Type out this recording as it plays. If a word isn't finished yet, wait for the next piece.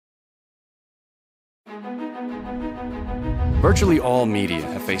Virtually all media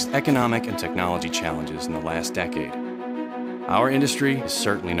have faced economic and technology challenges in the last decade. Our industry is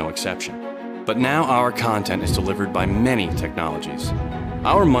certainly no exception. But now our content is delivered by many technologies.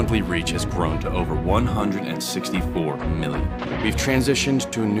 Our monthly reach has grown to over 164 million. We've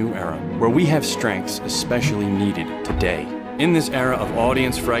transitioned to a new era where we have strengths especially needed today. In this era of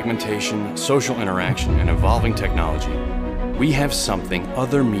audience fragmentation, social interaction, and evolving technology, we have something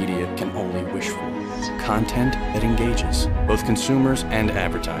other media can only wish for. Content that engages both consumers and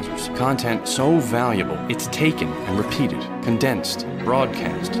advertisers. Content so valuable, it's taken and repeated, condensed,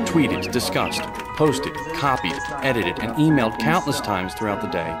 broadcast, tweeted, discussed, posted, copied, edited, and emailed countless times throughout the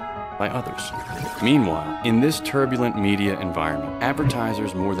day by others. Meanwhile, in this turbulent media environment,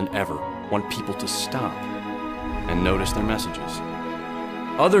 advertisers more than ever want people to stop and notice their messages.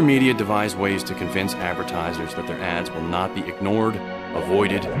 Other media devise ways to convince advertisers that their ads will not be ignored,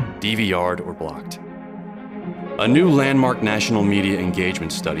 avoided, DVR'd, or blocked. A new landmark national media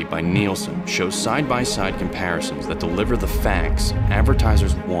engagement study by Nielsen shows side-by-side comparisons that deliver the facts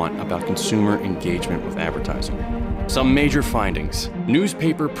advertisers want about consumer engagement with advertising. Some major findings.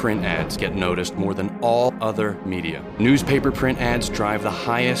 Newspaper print ads get noticed more than all other media. Newspaper print ads drive the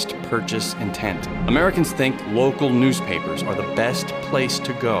highest purchase intent. Americans think local newspapers are the best place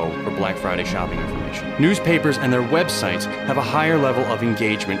to go for Black Friday shopping information. Newspapers and their websites have a higher level of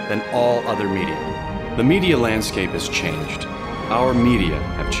engagement than all other media. The media landscape has changed. Our media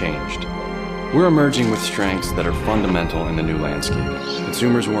have changed. We're emerging with strengths that are fundamental in the new landscape.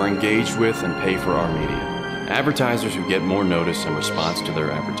 Consumers who are engaged with and pay for our media. Advertisers who get more notice in response to their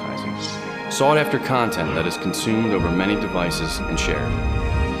advertising. Sought-after content that is consumed over many devices and shared.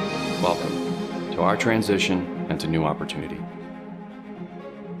 Welcome to our transition and to new opportunity.